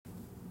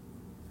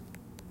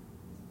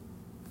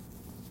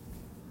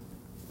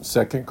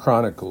Second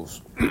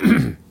Chronicles,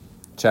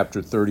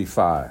 chapter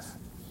 35.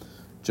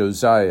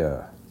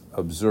 Josiah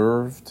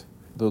observed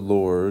the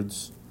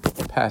Lord's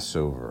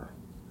Passover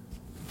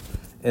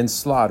and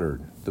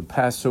slaughtered the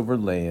Passover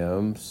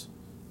lambs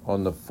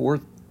on the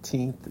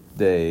 14th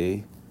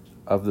day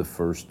of the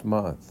first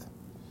month.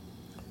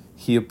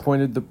 He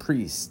appointed the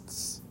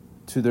priests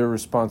to their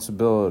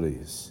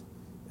responsibilities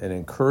and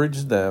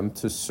encouraged them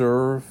to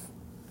serve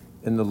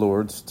in the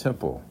Lord's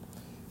temple.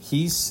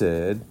 He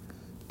said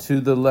to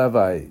the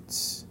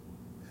Levites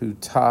who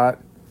taught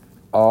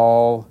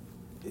all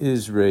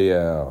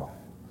Israel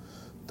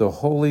the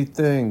holy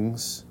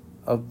things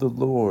of the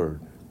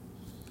Lord,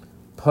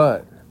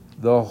 put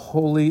the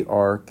holy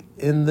ark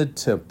in the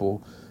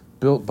temple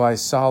built by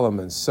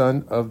Solomon,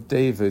 son of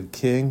David,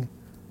 king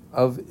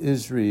of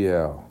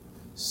Israel,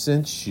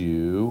 since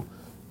you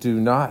do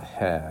not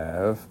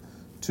have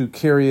to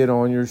carry it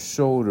on your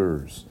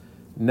shoulders.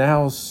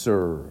 Now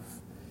serve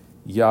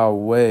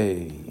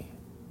Yahweh,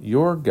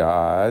 your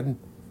God,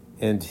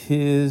 and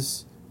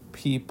his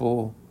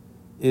people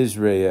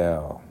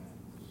Israel.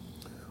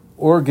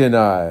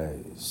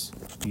 Organize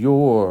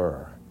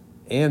your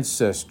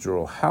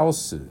ancestral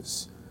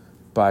houses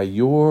by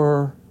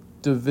your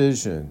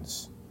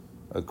divisions,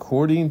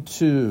 according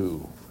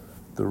to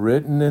the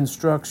written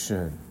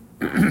instruction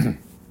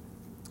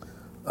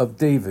of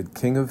David,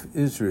 king of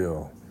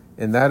Israel,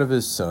 and that of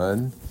his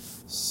son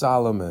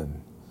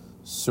Solomon.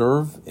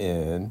 Serve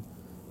in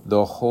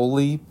the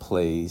holy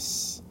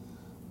place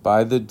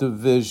by the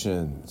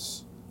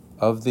divisions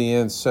of the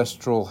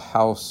ancestral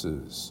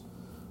houses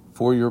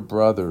for your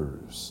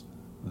brothers,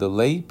 the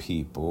lay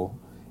people,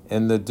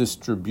 and the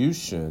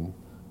distribution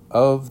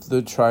of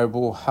the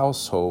tribal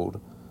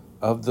household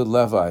of the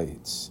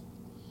Levites.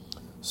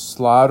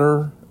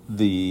 Slaughter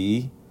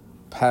the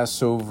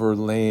Passover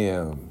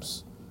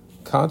lambs.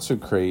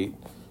 Consecrate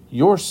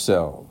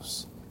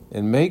yourselves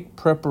and make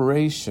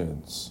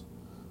preparations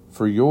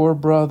for your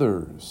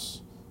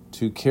brothers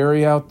to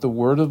carry out the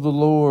word of the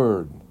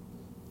Lord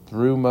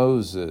through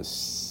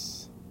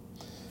Moses.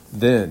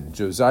 Then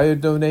Josiah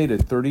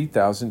donated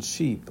 30,000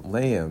 sheep,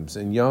 lambs,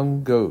 and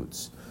young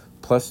goats,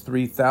 plus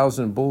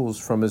 3,000 bulls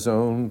from his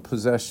own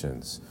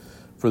possessions,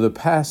 for the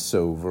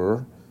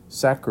Passover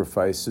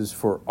sacrifices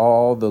for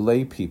all the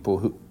lay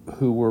people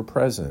who were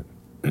present.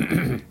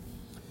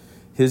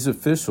 His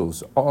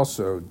officials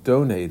also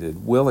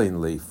donated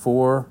willingly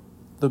for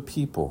the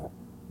people,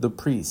 the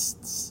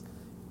priests,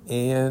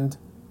 and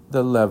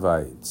the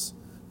Levites.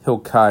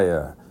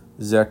 Hilkiah,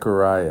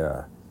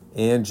 Zechariah,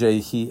 and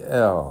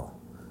Jehiel,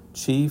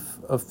 chief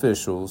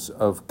officials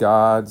of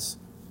God's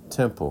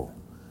temple,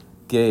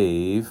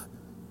 gave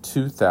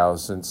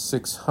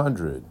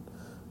 2,600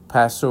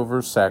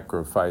 Passover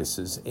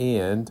sacrifices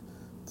and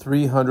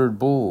 300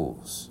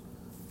 bulls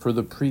for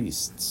the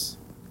priests.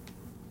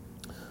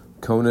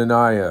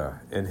 Conaniah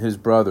and his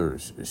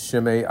brothers,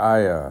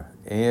 Shemaiah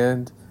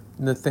and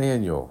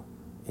Nathaniel,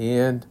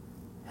 and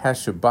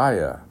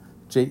Hashabiah,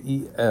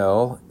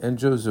 Jeiel, and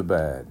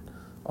Jozabad,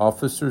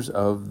 officers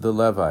of the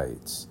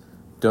Levites,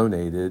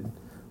 donated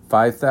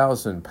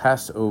 5,000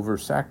 Passover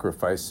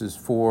sacrifices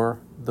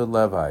for the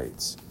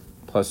Levites,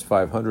 plus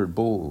 500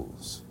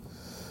 bulls.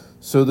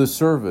 So the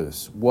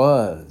service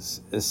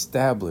was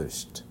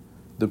established.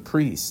 The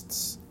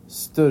priests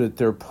stood at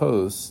their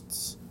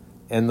posts,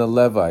 and the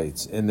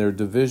Levites in their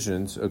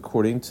divisions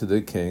according to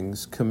the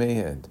king's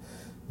command.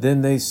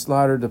 Then they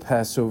slaughtered the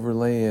Passover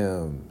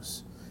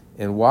lambs.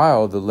 And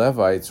while the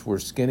Levites were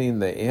skinning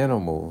the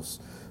animals,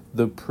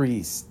 the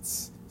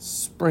priests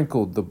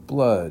sprinkled the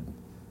blood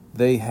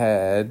they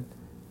had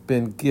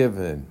been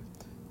given.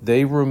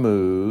 They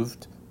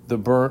removed the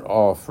burnt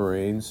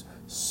offerings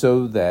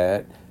so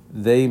that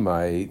they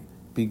might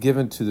be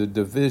given to the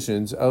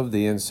divisions of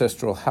the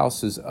ancestral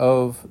houses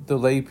of the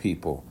lay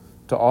people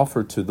to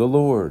offer to the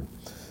Lord,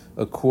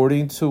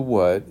 according to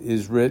what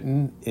is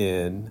written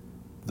in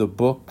the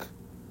book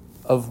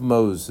of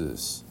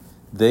Moses.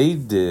 They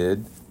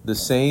did the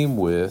same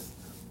with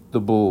the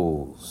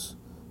bulls.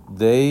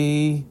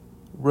 They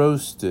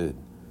roasted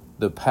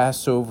the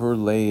Passover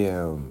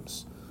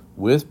lambs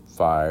with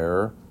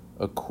fire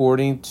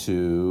according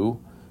to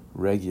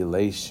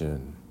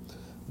regulation.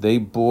 They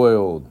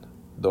boiled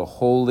the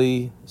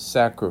holy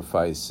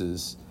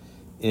sacrifices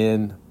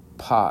in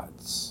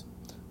pots,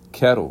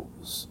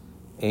 kettles,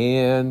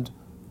 and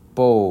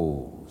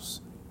bowls,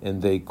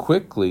 and they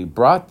quickly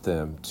brought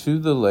them to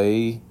the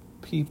lay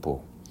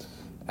people.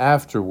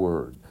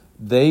 Afterward,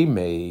 they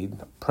made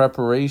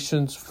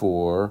preparations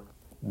for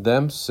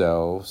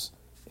themselves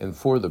and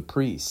for the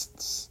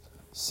priests,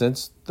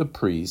 since the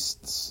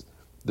priests,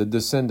 the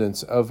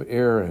descendants of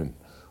Aaron,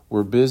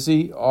 were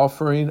busy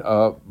offering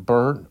up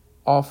burnt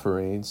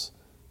offerings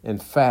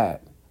and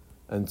fat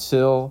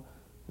until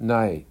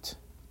night.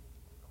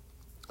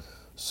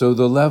 So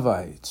the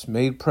Levites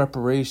made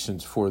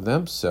preparations for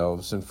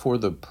themselves and for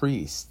the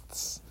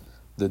priests,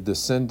 the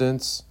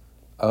descendants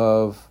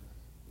of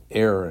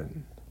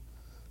Aaron.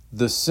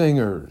 The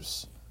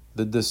singers,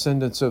 the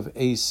descendants of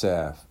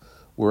Asaph,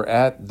 were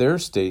at their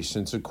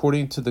stations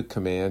according to the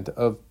command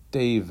of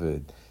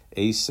David,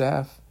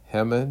 Asaph,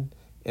 Heman,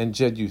 and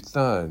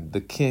Jeduthun,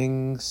 the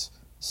king's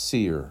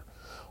seer.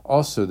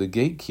 Also the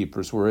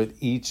gatekeepers were at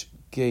each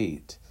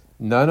gate.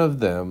 None of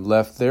them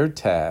left their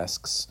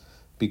tasks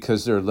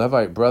because their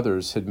Levite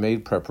brothers had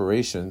made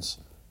preparations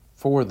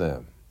for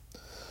them.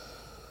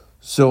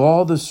 So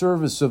all the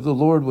service of the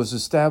Lord was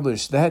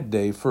established that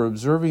day for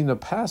observing the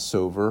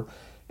Passover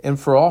and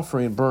for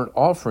offering burnt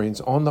offerings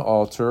on the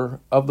altar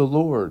of the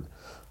Lord,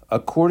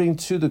 according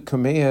to the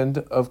command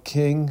of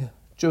King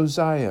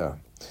Josiah.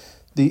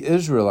 The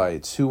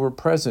Israelites who were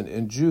present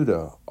in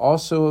Judah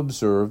also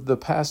observed the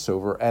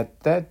Passover at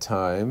that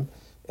time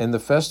and the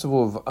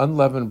festival of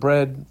unleavened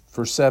bread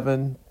for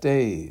 7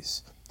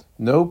 days.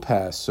 No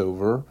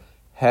Passover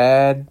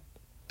had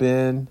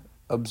been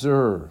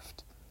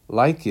observed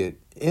like it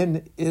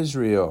in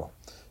Israel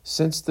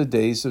since the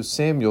days of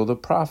Samuel the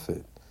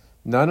prophet.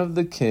 None of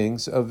the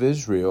kings of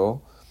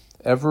Israel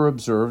ever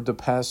observed a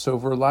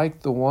Passover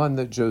like the one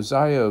that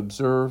Josiah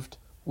observed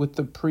with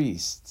the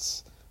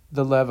priests,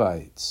 the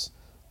Levites,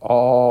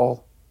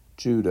 all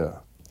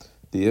Judah,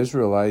 the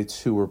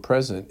Israelites who were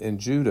present in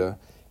Judah,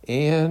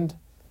 and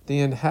the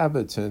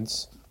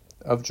inhabitants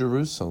of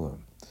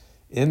Jerusalem.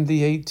 In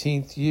the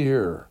 18th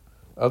year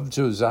of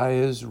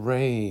Josiah's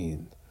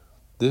reign,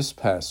 this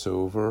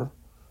Passover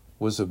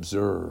was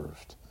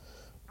observed.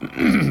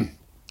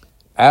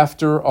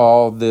 After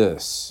all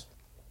this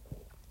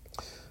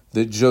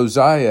that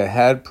Josiah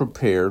had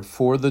prepared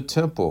for the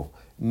temple,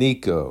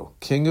 Necho,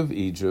 king of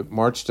Egypt,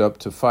 marched up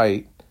to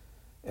fight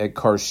at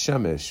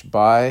Carchemish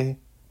by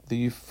the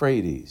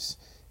Euphrates,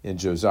 and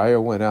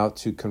Josiah went out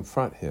to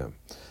confront him.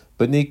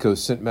 But Necho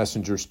sent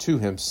messengers to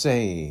him,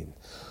 saying,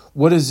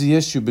 "What is the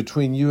issue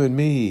between you and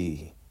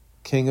me,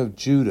 king of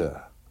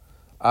Judah?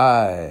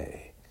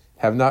 I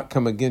have not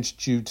come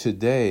against you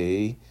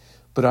today,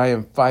 but I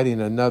am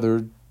fighting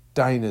another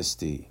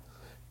dynasty.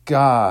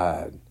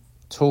 God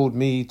told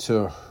me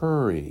to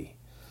hurry.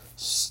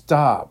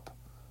 Stop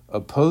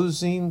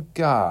opposing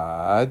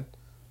God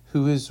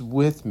who is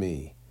with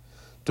me.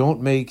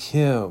 Don't make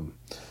him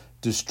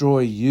destroy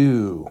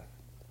you."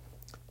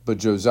 But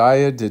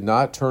Josiah did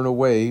not turn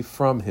away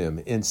from him.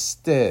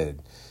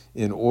 Instead,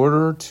 in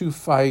order to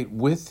fight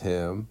with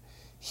him,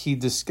 he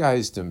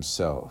disguised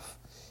himself.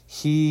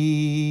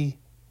 He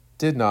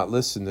did not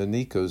listen to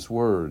Necho's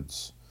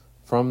words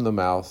from the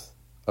mouth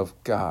of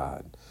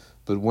God,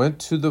 but went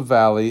to the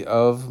valley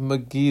of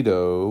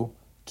Megiddo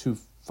to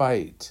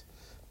fight.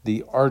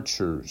 The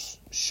archers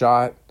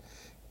shot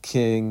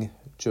King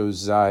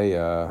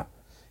Josiah,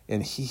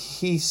 and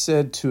he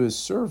said to his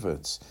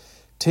servants,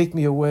 "Take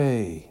me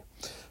away,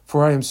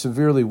 for I am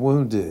severely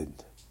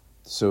wounded."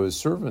 So his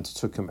servants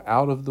took him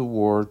out of the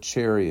war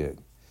chariot,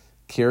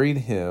 carried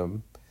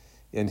him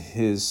in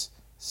his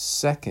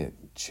second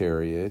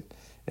chariot,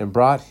 and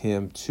brought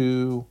him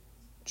to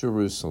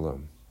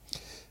Jerusalem.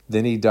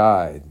 Then he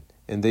died,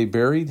 and they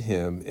buried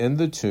him in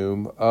the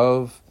tomb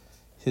of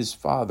his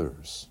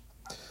fathers.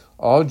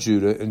 All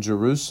Judah and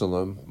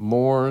Jerusalem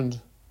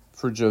mourned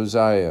for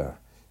Josiah.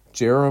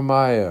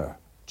 Jeremiah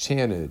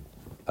chanted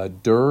a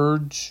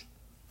dirge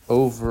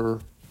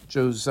over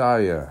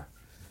Josiah,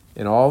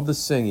 and all the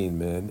singing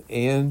men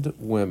and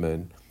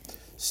women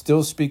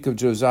still speak of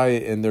Josiah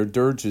in their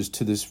dirges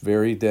to this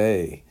very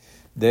day.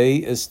 They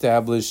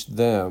established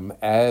them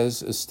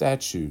as a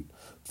statute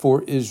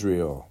for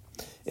Israel,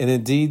 and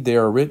indeed they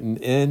are written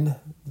in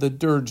the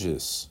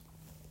dirges.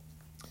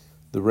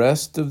 The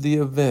rest of the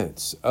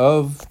events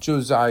of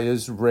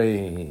Josiah's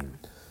reign,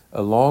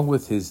 along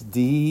with his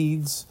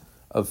deeds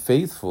of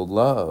faithful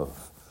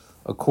love,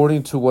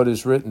 according to what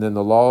is written in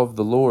the law of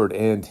the Lord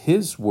and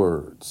his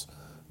words,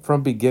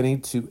 from beginning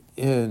to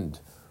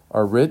end,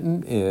 are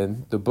written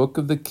in the book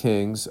of the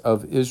kings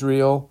of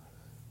Israel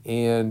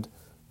and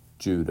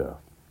Judah.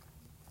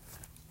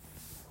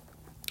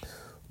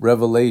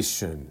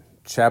 Revelation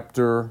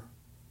chapter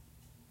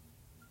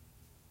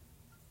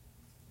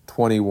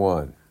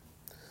 21.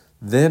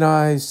 Then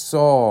I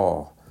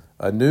saw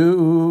a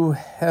new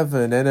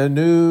heaven and a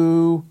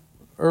new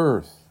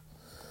earth,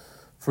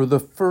 for the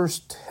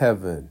first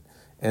heaven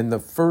and the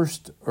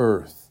first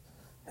earth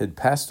had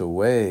passed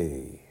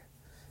away,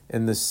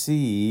 and the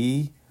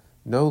sea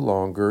no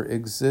longer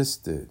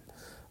existed.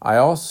 I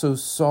also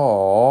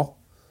saw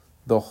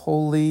the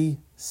holy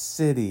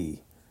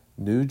city,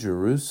 New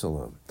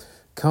Jerusalem,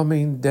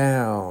 coming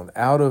down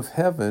out of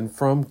heaven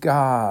from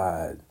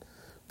God,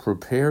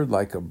 prepared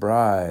like a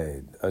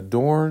bride,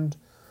 adorned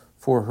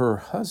for her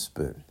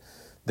husband.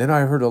 Then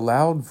I heard a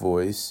loud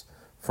voice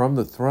from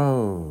the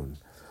throne,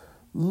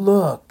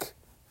 "Look,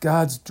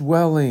 God's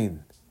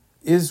dwelling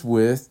is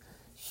with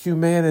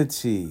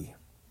humanity,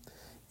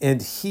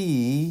 and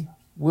he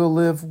will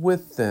live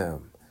with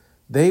them.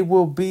 They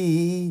will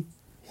be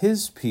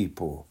his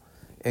people,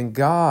 and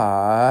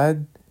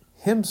God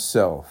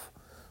himself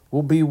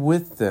will be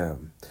with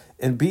them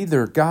and be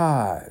their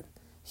God.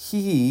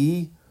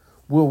 He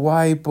will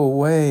wipe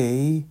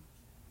away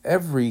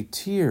every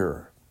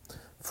tear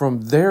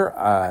from their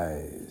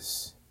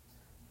eyes.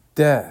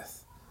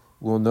 Death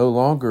will no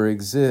longer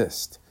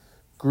exist.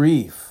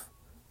 Grief,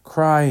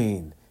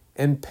 crying,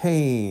 and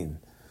pain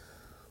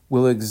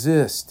will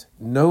exist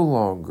no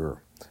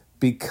longer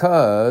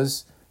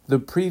because the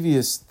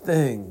previous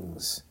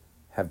things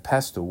have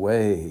passed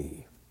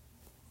away.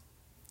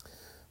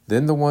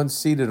 Then the one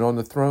seated on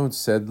the throne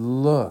said,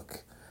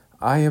 "Look,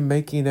 I am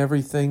making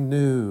everything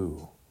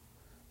new."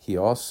 He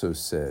also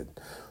said,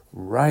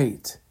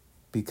 "Write,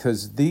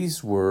 because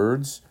these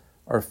words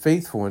are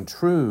faithful and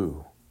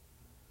true."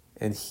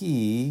 And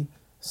he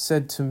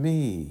said to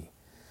me,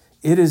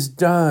 "It is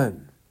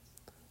done.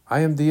 I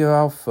am the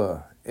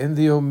Alpha and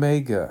the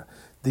Omega,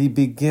 the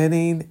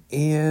beginning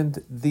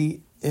and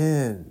the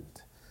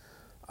end.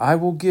 I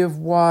will give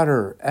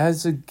water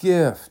as a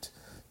gift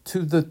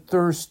to the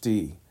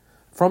thirsty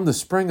from the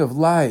spring of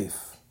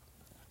life.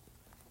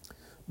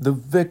 The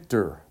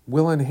victor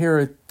will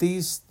inherit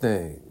these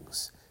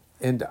things,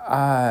 and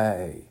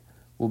I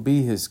will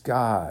be his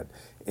God,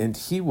 and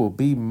he will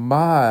be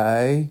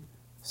my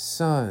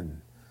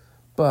son.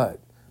 But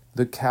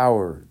the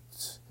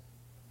cowards,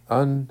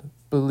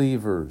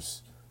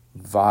 unbelievers,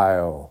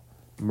 vile,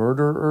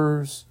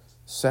 murderers,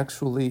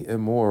 sexually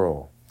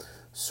immoral,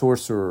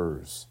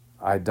 sorcerers,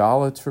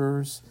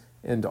 idolaters,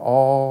 and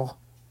all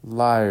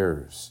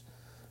liars,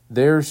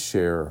 their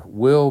share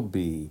will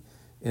be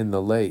in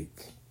the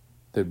lake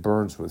that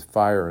burns with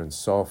fire and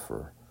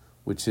sulfur,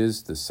 which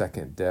is the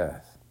second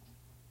death."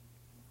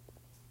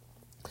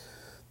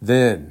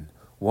 Then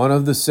one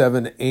of the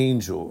 7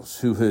 angels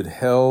who had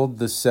held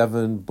the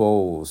 7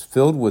 bowls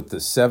filled with the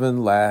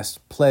 7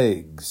 last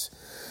plagues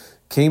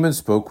came and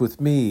spoke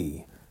with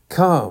me.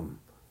 "Come,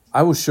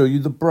 I will show you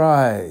the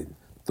bride,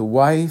 the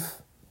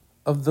wife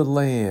of the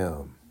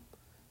Lamb."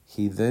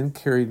 He then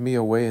carried me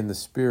away in the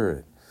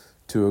Spirit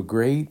to a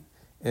great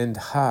and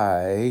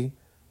high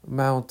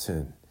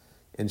mountain,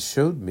 and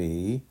showed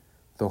me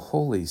the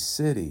holy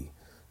city,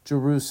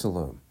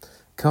 Jerusalem,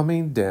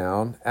 coming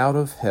down out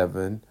of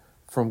heaven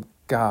from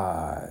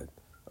God,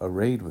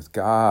 arrayed with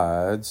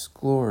God's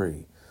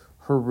glory.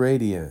 Her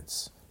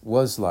radiance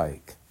was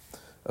like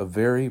a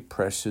very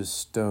precious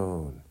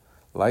stone,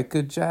 like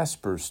a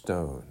jasper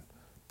stone,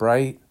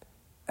 bright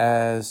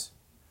as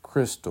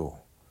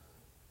crystal.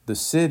 The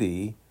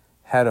city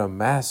had a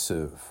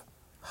massive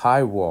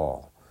high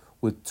wall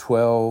with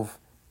 12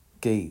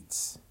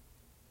 gates.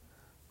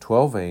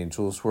 12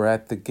 angels were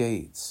at the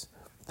gates.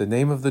 The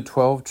name of the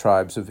 12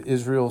 tribes of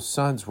Israel's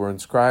sons were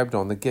inscribed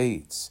on the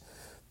gates.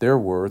 There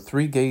were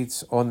 3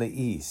 gates on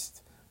the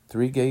east,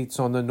 3 gates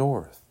on the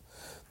north,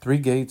 3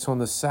 gates on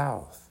the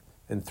south,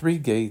 and 3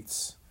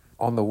 gates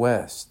on the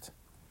west.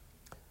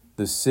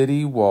 The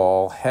city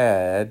wall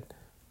had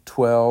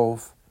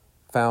 12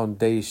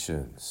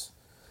 foundations,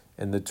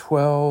 and the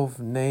 12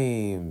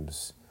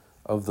 names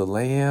of the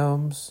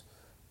Lamb's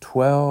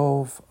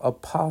 12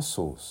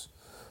 apostles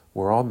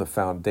were on the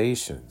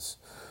foundations.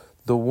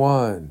 The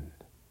one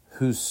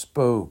who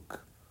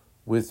spoke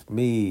with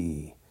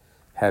me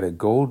had a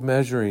gold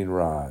measuring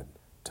rod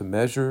to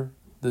measure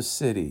the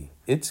city,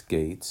 its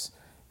gates,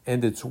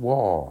 and its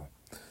wall.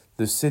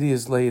 The city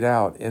is laid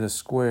out in a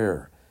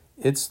square.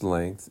 Its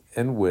length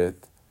and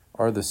width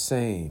are the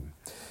same.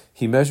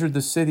 He measured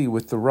the city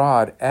with the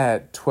rod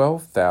at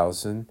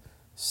 12,000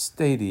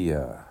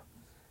 stadia.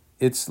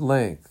 Its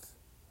length,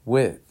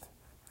 width,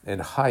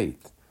 and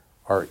height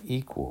are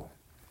equal.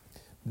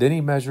 Then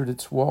he measured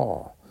its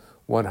wall,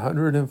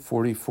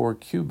 144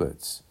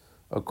 cubits,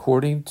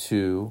 according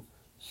to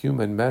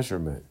human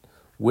measurement,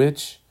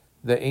 which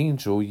the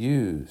angel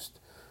used.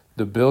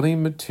 The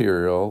building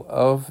material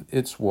of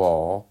its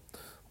wall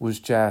was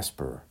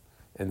jasper,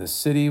 and the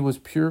city was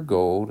pure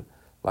gold,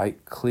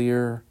 like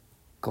clear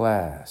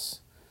glass.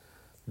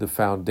 The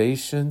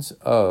foundations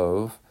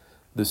of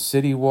the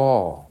city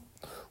wall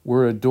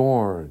were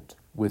adorned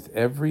with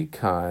every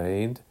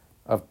kind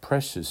of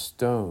precious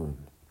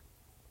stone.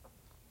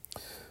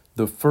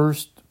 The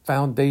first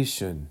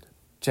foundation,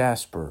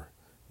 jasper;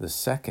 the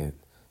second,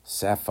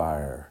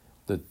 sapphire;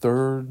 the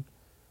third,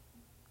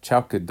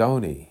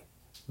 chalcedony;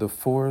 the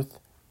fourth,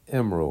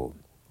 emerald;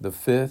 the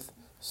fifth,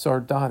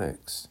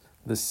 sardonyx;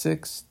 the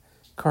sixth,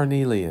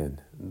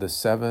 carnelian; the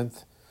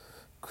seventh,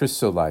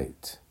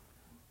 chrysolite;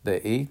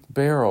 the eighth,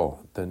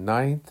 beryl; the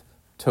ninth,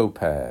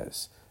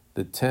 topaz;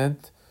 the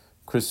 10th,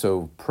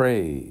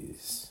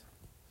 chrysoprase;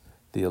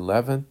 the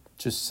 11th,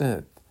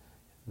 jacinth;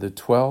 the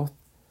 12th,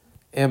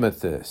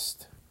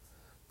 amethyst.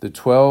 The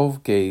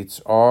 12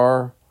 gates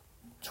are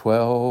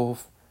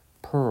 12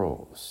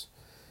 pearls.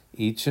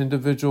 Each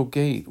individual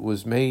gate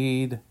was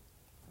made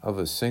of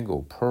a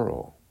single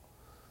pearl.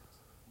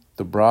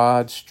 The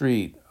broad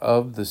street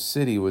of the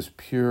city was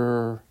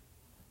pure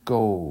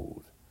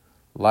gold,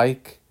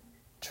 like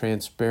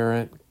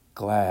transparent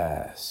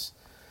glass.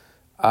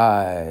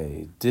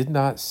 I did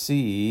not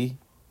see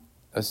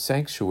a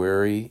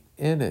sanctuary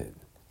in it,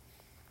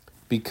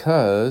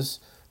 because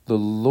the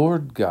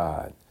Lord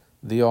God,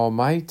 the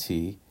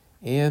Almighty,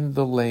 and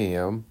the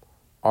Lamb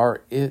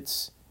are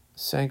its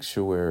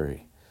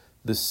sanctuary.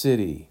 The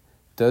city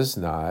does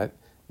not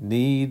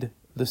need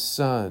the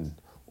sun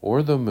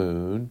or the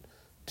moon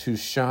to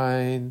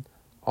shine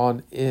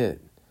on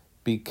it,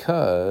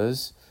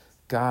 because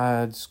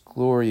God's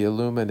glory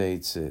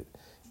illuminates it,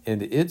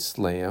 and its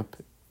lamp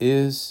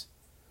is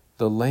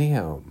the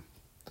Lamb.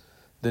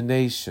 The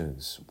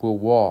nations will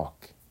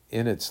walk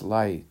in its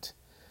light,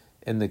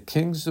 and the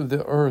kings of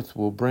the earth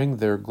will bring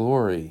their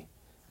glory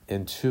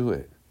into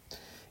it.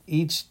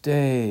 Each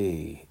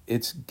day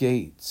its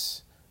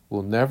gates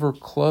will never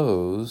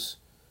close,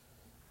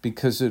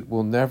 because it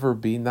will never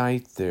be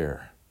night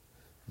there.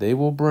 They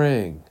will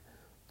bring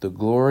the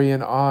glory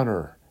and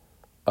honor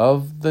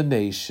of the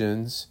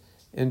nations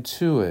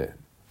into it.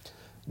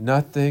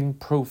 Nothing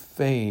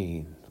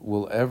profane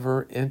will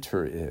ever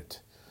enter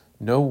it.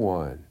 No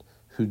one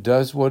who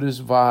does what is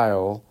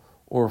vile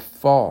or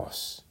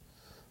false,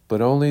 but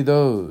only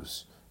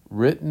those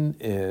written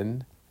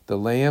in the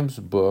Lamb's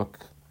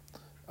book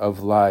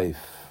of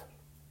life.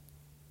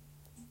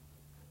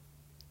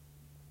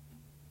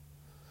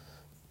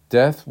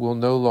 Death will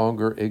no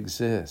longer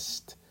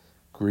exist.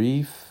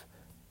 Grief,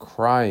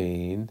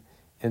 crying,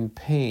 and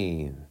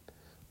pain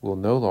will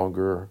no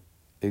longer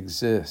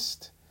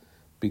exist,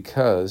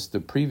 because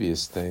the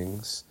previous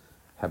things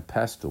have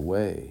passed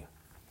away.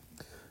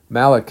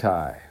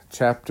 Malachi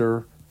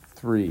chapter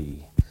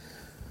 3.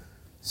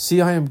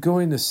 See, I am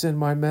going to send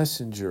my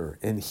messenger,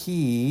 and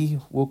he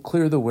will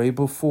clear the way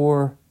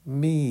before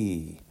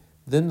me.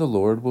 Then the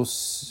Lord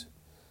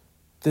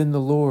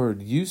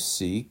you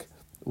seek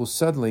will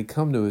suddenly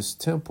come to his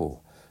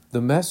temple.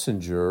 The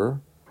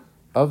messenger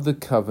of the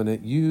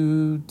covenant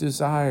you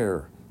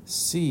desire.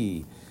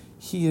 See,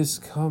 he is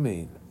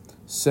coming,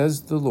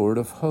 says the Lord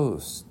of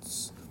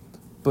hosts.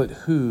 But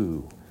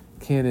who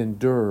can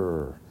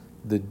endure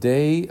the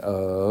day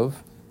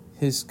of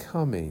his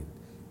coming?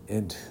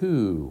 And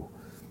who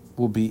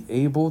will be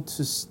able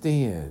to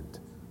stand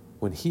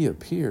when he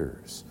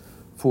appears?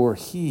 For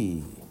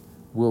he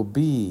will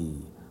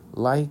be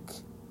like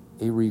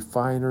a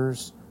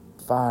refiner's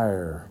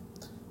fire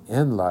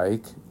and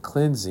like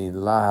cleansing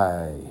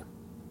lye.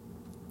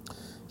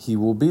 He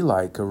will be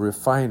like a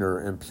refiner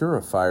and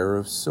purifier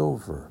of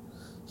silver.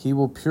 He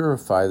will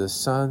purify the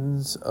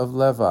sons of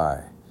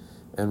Levi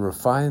and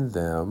refine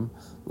them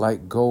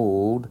like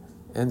gold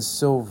and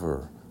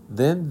silver.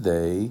 Then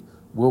they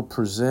will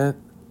present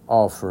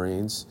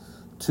offerings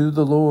to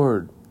the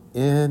Lord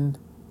in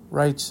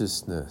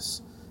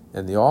righteousness,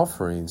 and the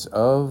offerings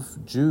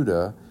of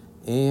Judah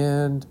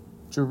and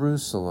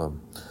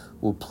Jerusalem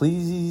will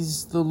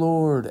please the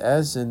Lord,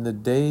 as in the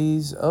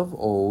days of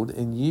old,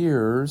 in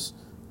years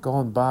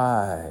gone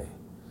by.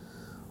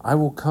 I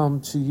will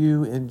come to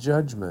you in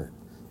judgment,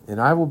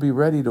 and I will be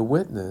ready to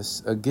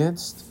witness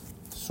against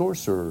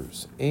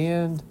sorcerers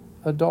and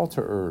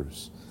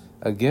adulterers,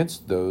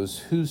 against those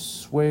who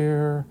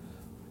swear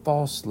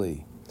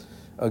falsely,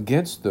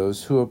 against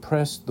those who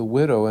oppress the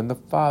widow and the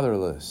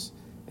fatherless,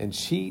 and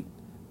cheat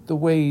the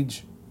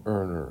wage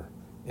earner,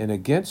 and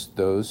against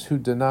those who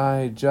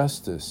deny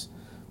justice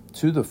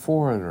to the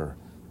foreigner.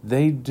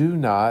 They do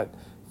not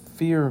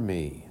fear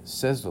me,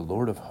 says the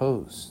Lord of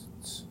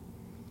hosts,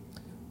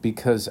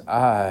 because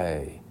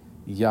I,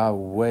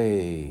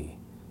 Yahweh,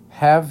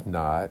 have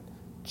not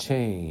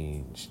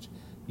changed.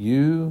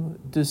 You,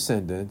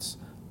 descendants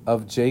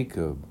of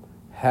Jacob,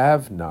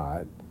 have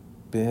not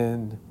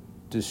been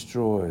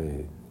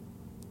destroyed.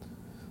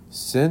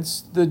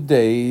 Since the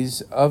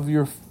days of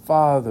your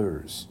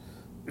fathers,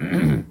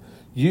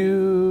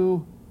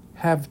 you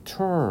have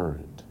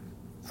turned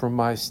from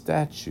my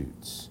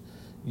statutes.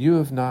 You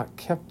have not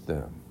kept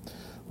them.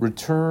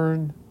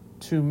 Return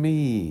to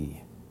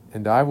me,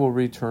 and I will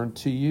return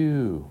to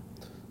you,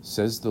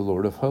 says the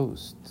Lord of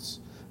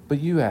hosts. But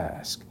you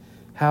ask,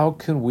 how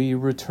can we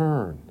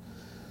return?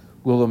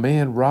 Will a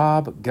man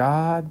rob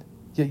God?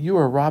 Yet you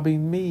are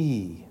robbing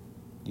me.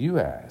 You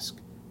ask,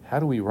 how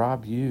do we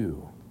rob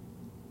you?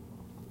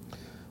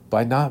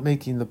 By not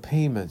making the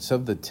payments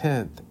of the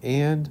tenth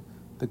and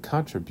the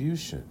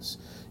contributions.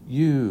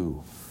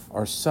 You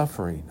are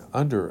suffering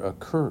under a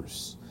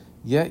curse,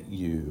 yet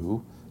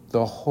you,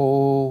 the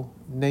whole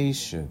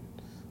nation,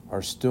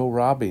 are still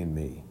robbing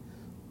me.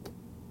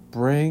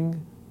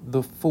 Bring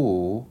the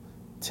full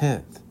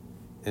tenth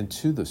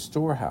into the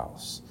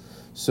storehouse,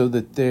 so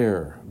that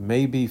there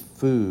may be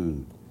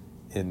food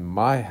in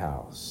my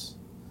house.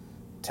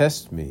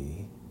 Test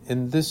me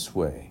in this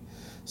way,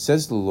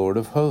 says the Lord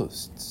of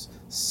hosts.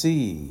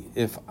 See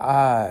if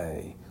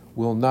I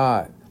will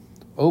not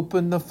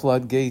open the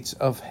floodgates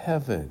of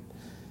heaven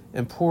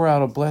and pour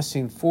out a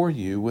blessing for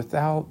you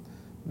without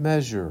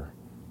measure.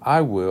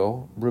 I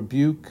will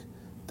rebuke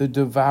the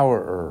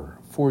devourer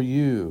for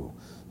you,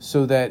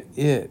 so that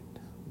it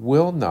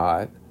will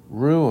not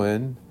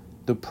ruin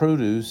the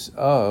produce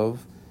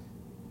of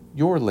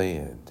your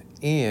land,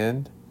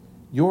 and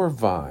your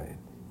vine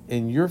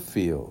in your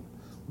field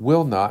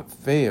will not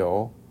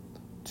fail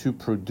to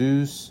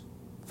produce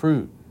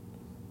fruit,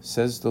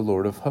 says the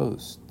Lord of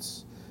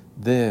hosts.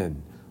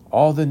 Then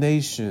all the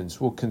nations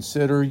will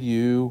consider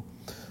you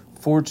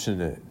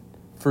fortunate,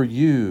 for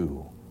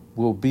you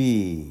will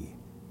be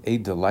a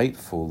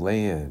delightful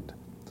land,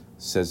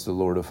 says the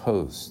Lord of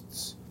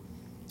hosts.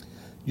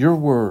 Your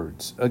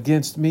words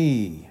against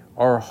me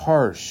are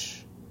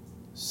harsh,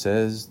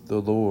 says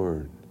the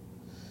Lord.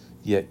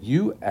 Yet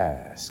you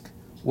ask,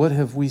 what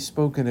have we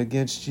spoken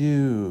against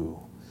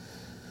you?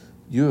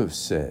 You have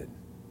said,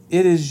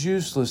 it is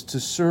useless to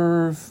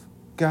serve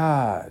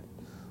God.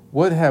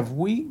 What have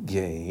we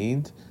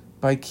gained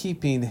by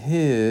keeping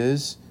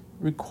his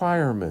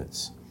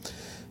requirements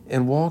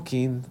and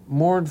walking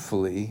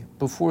mournfully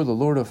before the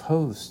Lord of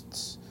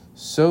hosts?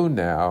 So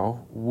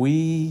now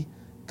we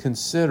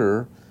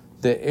consider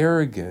the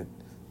arrogant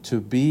to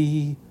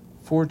be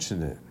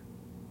fortunate.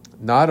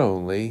 Not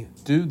only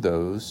do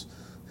those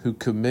who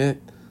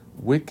commit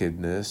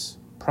wickedness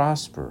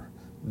prosper,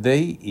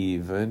 they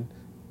even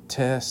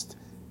test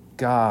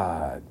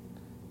God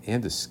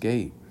and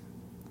escape.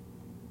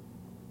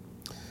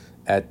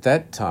 At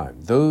that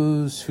time,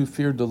 those who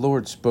feared the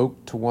Lord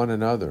spoke to one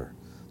another.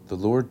 The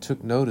Lord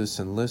took notice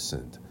and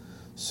listened.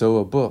 So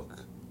a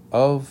book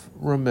of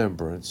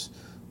remembrance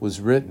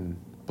was written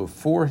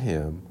before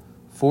him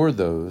for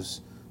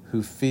those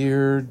who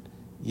feared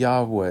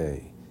Yahweh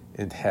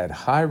and had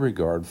high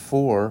regard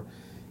for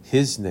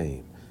his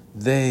name.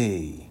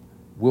 They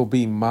will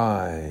be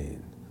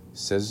mine,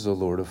 says the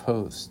Lord of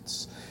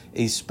hosts,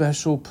 a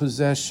special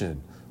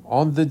possession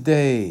on the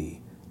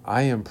day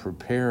I am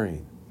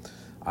preparing.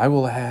 I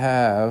will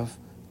have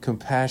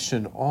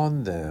compassion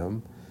on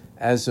them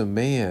as a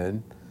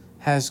man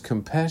has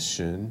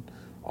compassion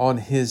on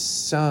his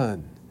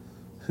son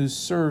who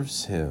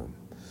serves him.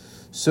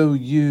 So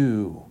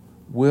you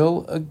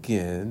will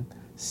again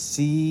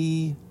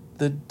see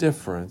the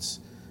difference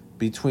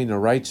between the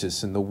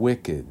righteous and the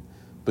wicked,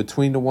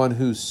 between the one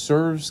who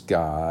serves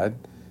God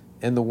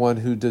and the one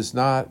who does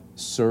not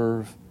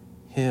serve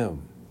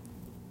him.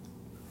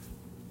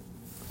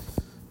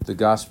 The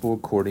Gospel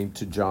according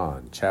to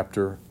John,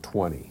 chapter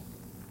 20.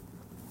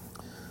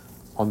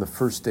 On the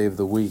first day of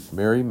the week,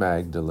 Mary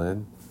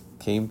Magdalene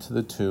came to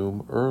the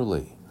tomb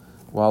early,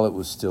 while it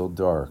was still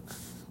dark.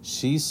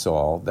 She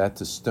saw that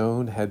the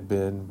stone had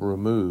been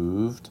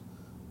removed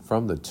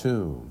from the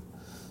tomb.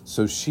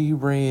 So she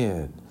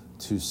ran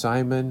to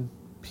Simon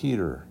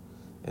Peter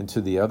and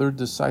to the other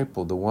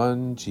disciple, the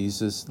one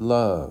Jesus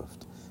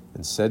loved,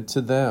 and said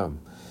to them,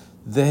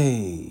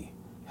 they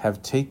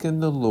have taken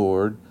the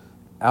Lord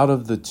out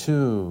of the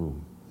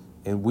tomb,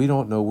 and we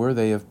don't know where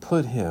they have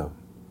put him.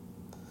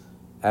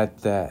 At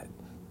that,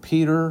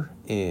 Peter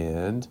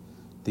and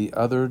the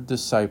other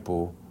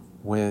disciple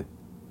went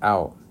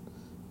out,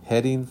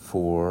 heading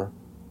for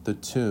the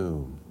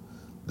tomb.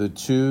 The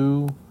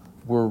two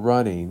were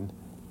running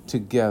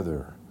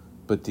together,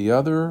 but the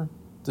other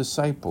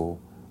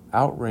disciple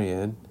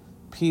outran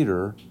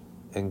Peter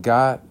and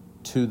got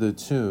to the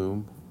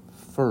tomb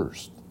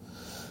first.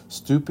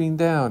 Stooping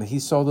down, he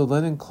saw the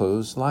linen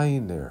clothes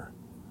lying there,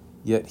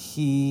 yet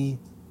he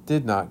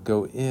did not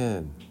go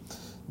in.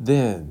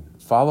 Then,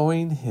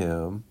 following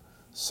him,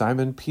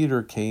 Simon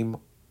Peter came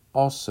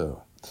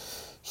also.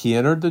 He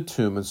entered the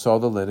tomb and saw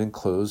the linen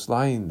clothes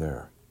lying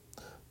there.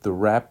 The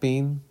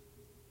wrapping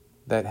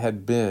that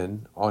had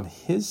been on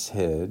his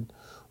head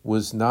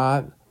was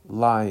not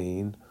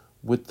lying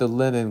with the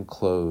linen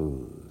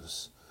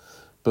clothes,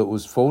 but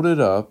was folded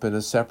up in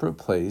a separate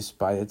place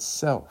by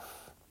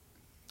itself.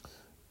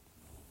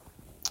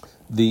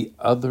 The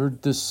other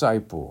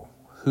disciple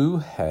who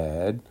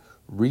had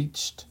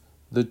reached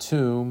the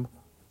tomb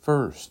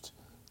first,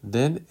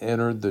 then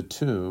entered the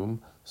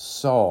tomb,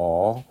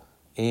 saw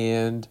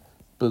and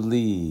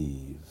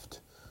believed,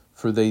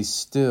 for they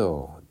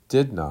still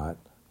did not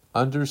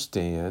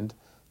understand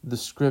the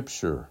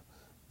scripture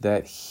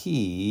that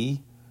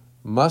he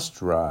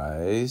must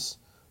rise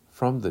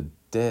from the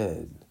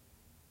dead.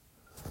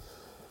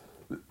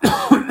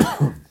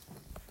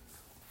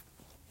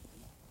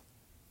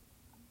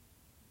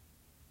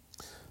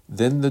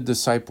 Then the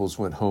disciples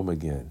went home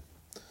again.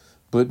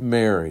 But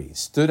Mary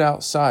stood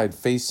outside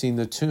facing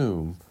the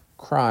tomb,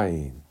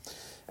 crying.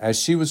 As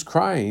she was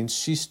crying,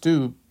 she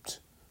stooped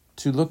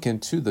to look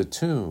into the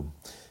tomb.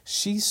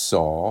 She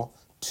saw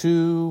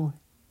two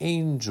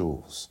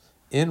angels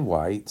in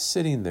white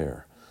sitting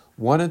there,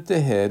 one at the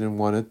head and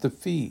one at the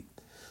feet,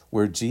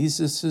 where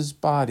Jesus'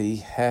 body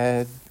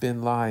had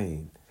been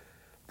lying.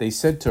 They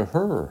said to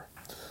her,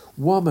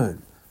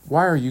 "Woman,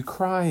 why are you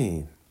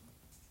crying?"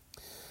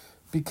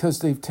 "Because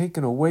they've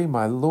taken away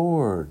my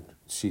Lord,"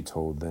 she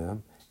told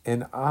them,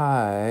 "and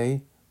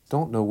I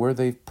don't know where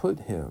they've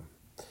put him."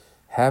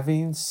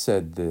 Having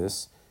said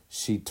this,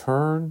 she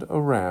turned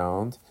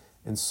around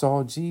and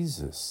saw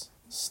Jesus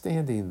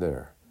standing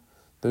there,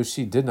 though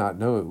she did not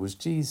know it was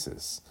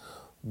Jesus.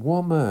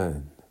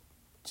 "Woman,"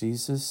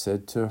 Jesus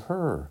said to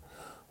her,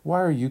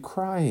 "why are you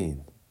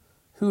crying?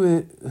 Who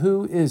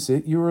is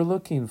it you are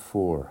looking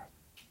for?"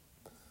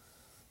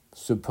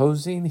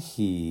 Supposing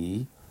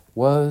he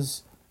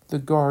was the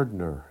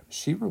gardener,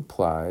 she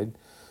replied,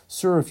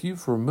 "Sir, if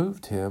you've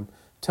removed him,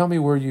 tell me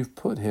where you've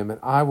put him, and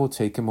I will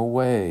take him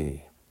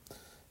away."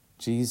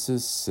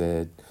 Jesus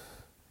said,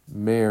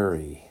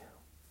 "Mary."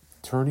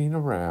 Turning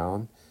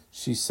around,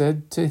 she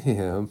said to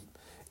him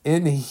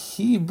in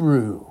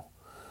Hebrew,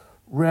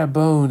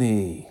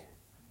 "Rabboni,"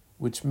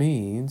 which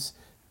means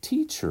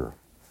teacher.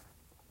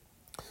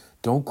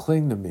 Don't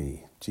cling to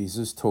me,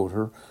 Jesus told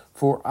her,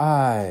 for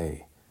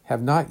I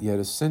have not yet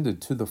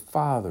ascended to the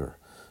Father,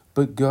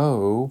 but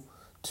go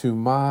to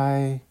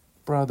my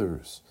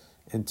brothers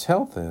and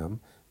tell them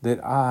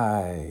that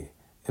I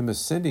am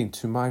ascending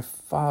to my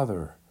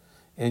Father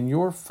and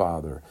your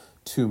Father,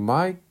 to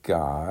my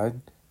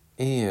God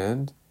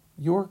and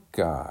your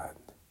God.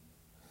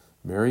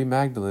 Mary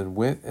Magdalene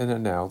went and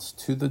announced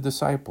to the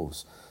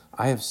disciples,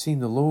 I have seen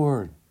the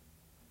Lord.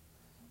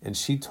 And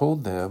she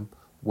told them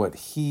what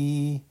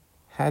he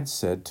had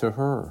said to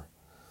her.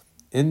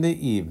 In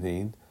the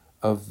evening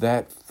of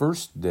that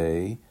first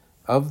day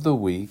of the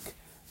week,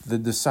 the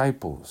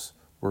disciples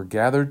were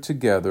gathered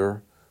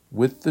together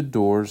with the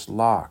doors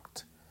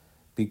locked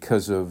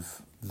because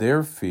of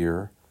their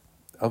fear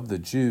of the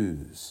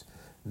Jews.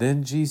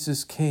 Then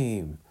Jesus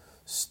came,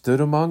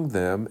 stood among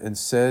them, and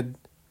said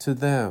to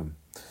them,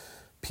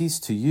 Peace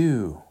to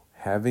you.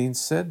 Having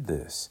said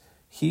this,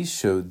 he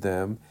showed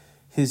them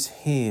his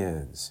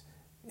hands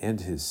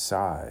and his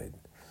side.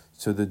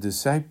 So the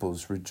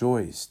disciples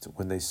rejoiced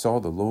when they saw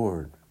the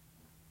Lord.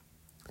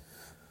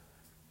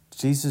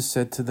 Jesus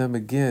said to them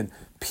again,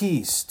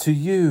 Peace to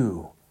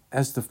you.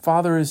 As the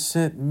Father has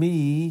sent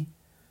me,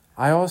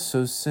 I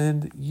also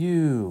send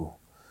you.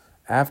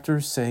 After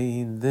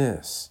saying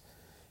this,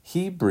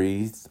 he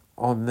breathed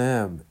on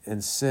them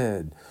and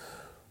said,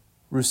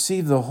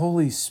 Receive the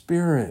Holy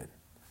Spirit.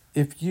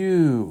 If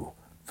you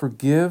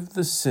forgive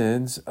the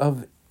sins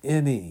of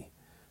any,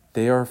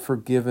 they are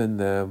forgiven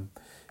them.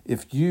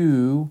 If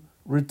you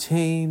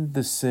retain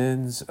the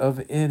sins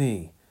of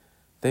any,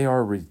 they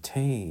are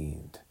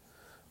retained.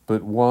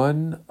 But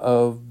one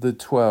of the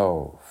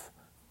 12,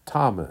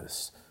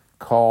 Thomas,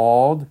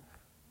 called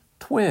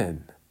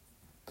Twin,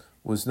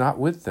 was not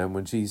with them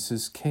when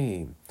Jesus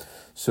came.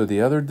 So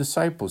the other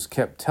disciples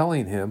kept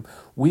telling him,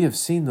 We have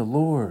seen the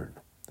Lord.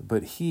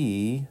 But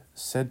he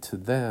said to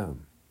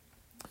them,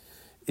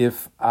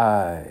 If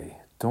I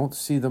don't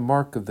see the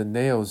mark of the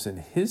nails in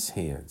his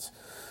hands,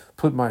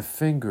 put my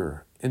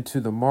finger into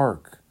the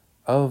mark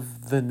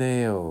of the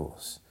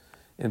nails,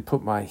 and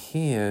put my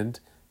hand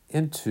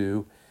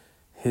into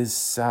his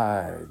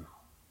side,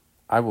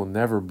 I will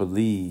never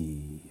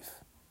believe.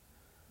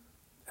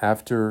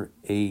 After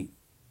 8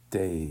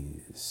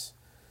 days,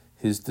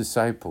 his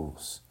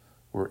disciples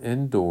were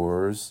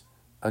indoors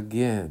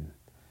again,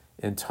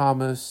 and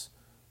Thomas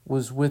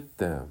was with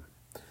them.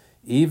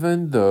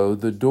 Even though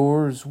the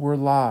doors were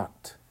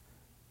locked,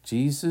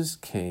 Jesus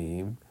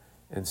came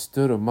and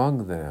stood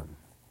among them.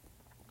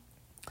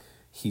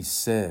 He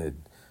said,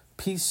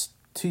 Peace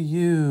to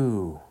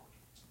you.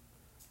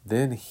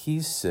 Then he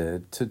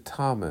said to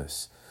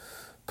Thomas,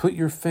 Put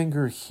your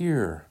finger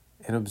here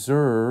and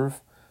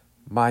observe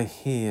my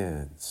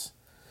hands.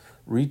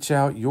 Reach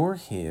out your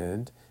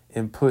hand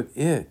and put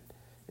it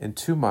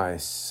into my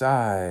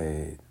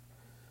side.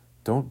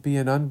 Don't be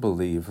an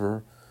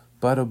unbeliever,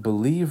 but a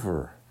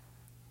believer.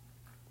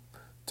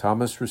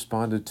 Thomas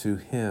responded to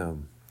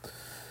him,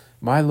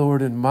 My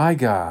Lord and my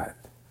God.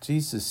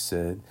 Jesus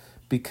said,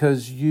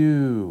 Because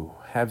you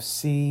have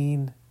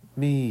seen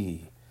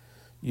me,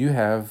 you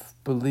have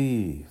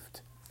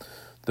believed.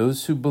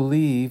 Those who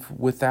believe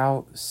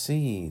without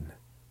seeing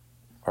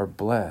are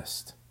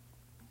blessed.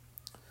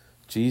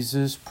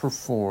 Jesus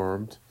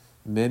performed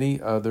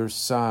many other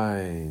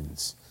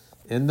signs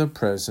in the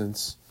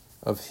presence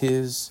of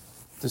his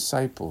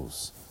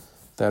disciples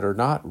that are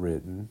not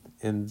written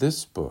in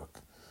this book,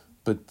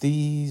 but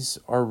these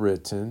are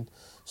written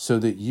so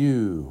that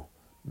you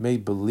may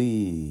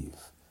believe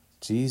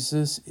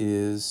Jesus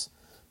is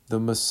the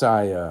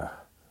Messiah,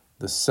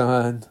 the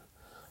Son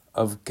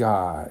of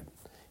God.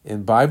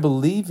 And by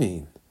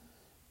believing,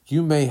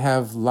 you may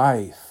have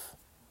life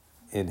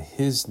in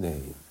his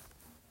name.